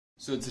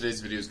So today's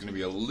video is going to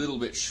be a little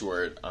bit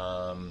short.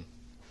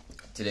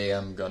 Today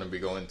I'm going to be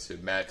going to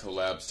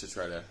MadCoLabs to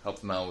try to help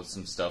them out with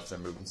some stuff. They're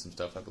moving some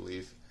stuff, I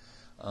believe.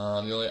 The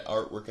only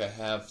artwork I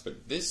have for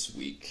this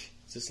week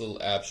is this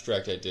little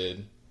abstract I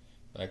did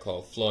that I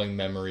call Flowing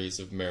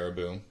Memories of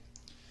Marabou.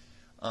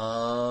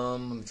 Let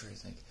me try to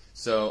think.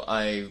 So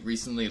I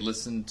recently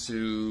listened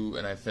to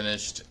and I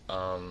finished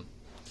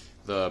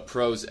the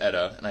Prose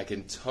Edda, and I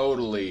can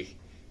totally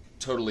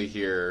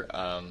hear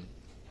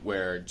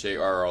where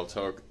J.R.R.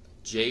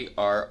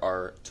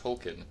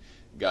 Tolkien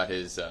got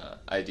his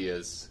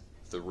ideas,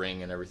 the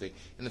ring and everything.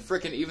 And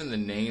even the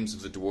names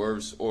of the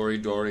dwarves, Ori,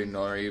 Dori,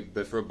 Nori,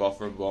 Bifur,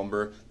 Buffer,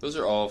 Bomber, those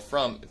are all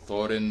from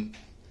Thorin,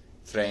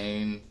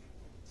 Thrain,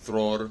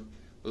 Thror.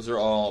 Those are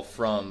all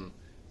from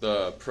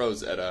the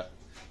Prose Edda,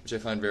 which I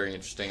find very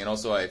interesting. And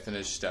also I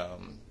finished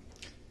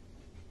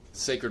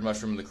Sacred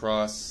Mushroom of the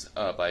Cross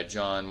by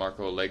John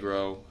Marco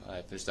Allegro.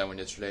 I finished that one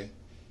yesterday.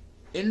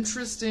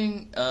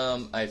 Interesting.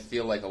 I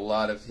feel like a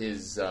lot of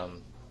his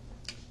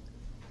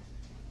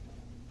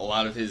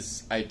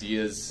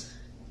ideas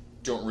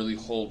don't really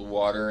hold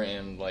water,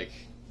 and like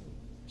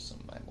some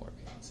of my more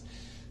opinions,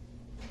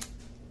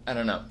 I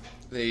don't know.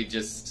 It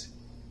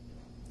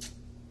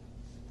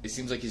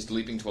seems like he's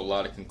leaping to a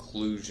lot of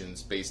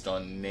conclusions based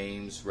on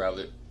names,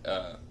 rather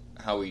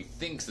how he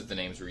thinks that the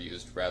names were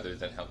used rather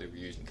than how they were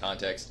used in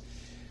context.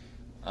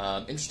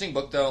 Interesting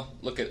book though.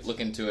 Look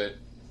into it.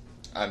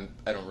 I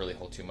don't really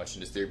hold too much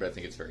in this theory, but I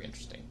think it's very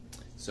interesting.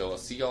 So I'll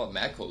see y'all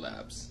at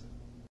MadCoLabs.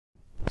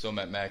 So I'm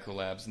at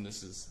MadCoLabs, and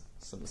this is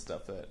some of the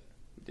stuff that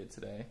we did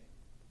today.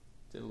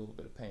 Did a little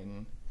bit of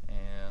painting,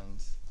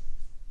 and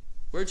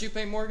where'd you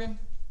paint, Morgan?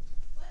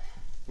 What?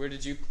 Where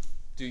did you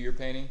do your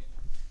painting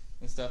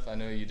and stuff? I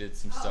know you did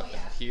some stuff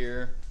down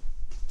here.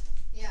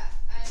 Yeah,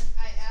 I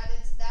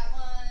added to that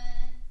one,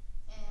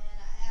 and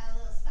I added a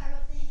little spiral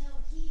thing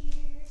over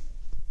here,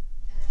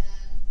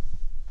 and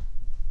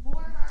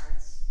more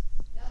hearts.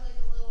 Got like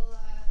a little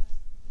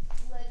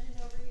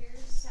legend over here,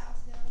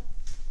 South Hill.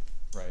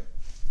 Right.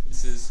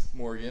 This is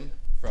Morgan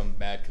from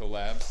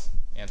MadCoLabs.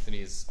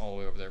 Anthony is all the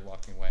way over there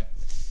walking away.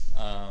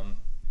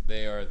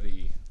 They are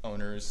the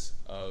owners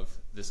of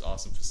this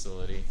awesome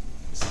facility.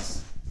 This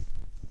is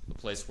the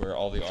place where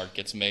all the art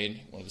gets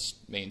made, one of the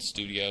main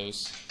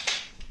studios.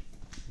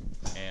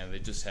 And they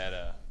just had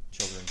a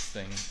children's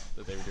thing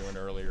that they were doing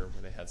earlier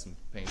where they had some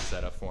paint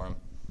set up for them.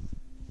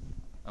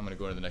 I'm going to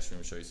go into the next room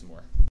and show you some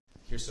more.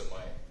 Here's some more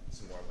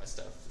of my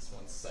stuff. This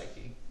one's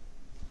Psyche.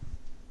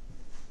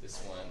 This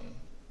one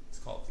is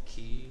called The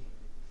Key.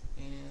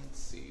 And let's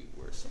see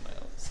where some of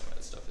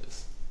that stuff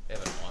is. They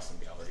have an awesome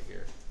gallery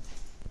here.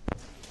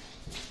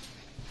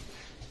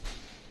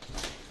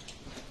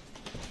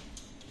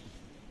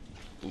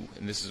 Ooh,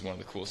 and this is one of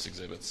the coolest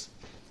exhibits.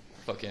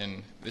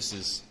 This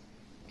is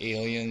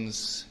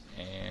aliens,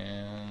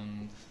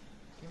 and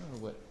I can't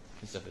remember what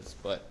this stuff is,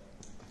 but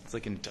it's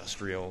like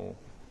industrial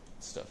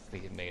stuff they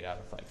get made out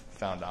of like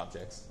found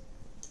objects.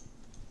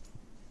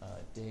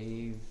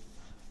 Dave,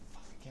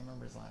 I can't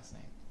remember his last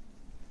name,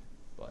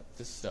 but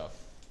this stuff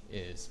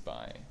is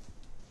by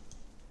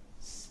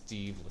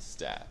Steve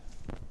Lestat.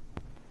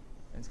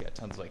 And it's got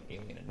tons of like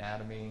alien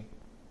anatomy.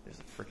 There's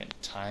a freaking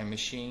time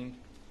machine.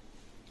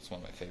 It's one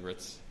of my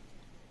favorites.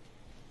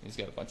 And he's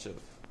got a bunch of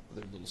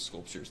other little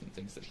sculptures and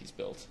things that he's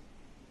built.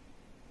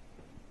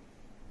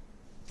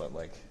 But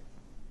like,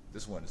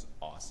 this one is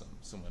awesome.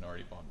 Someone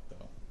already bought it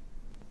though.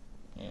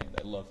 And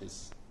I love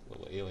his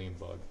little alien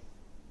bug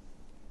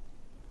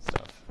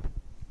stuff.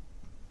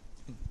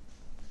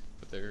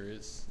 But there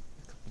is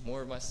a couple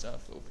more of my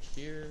stuff over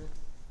here,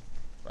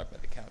 right by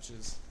the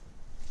couches.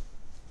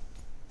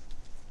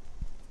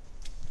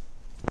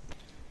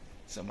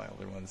 Some of my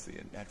older ones, the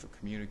natural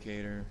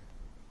communicator,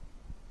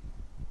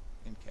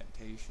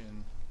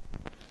 incantation.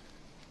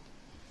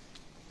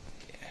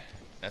 Yeah,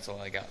 that's all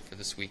I got for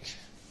this week.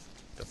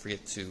 Don't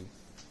forget to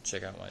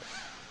check out my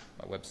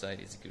website,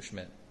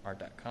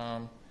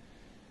 ezekielschmidtart.com.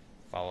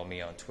 Follow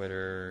me on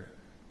Twitter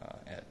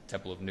at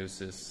Temple of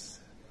Gnosis.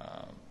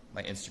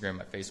 My Instagram,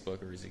 my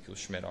Facebook, or Ezekiel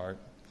Schmidt Art.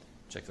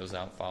 Check those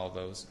out, follow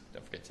those.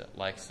 Don't forget to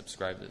like,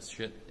 subscribe to this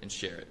shit, and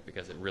share it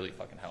because it really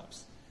fucking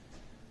helps.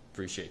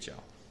 Appreciate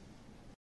y'all.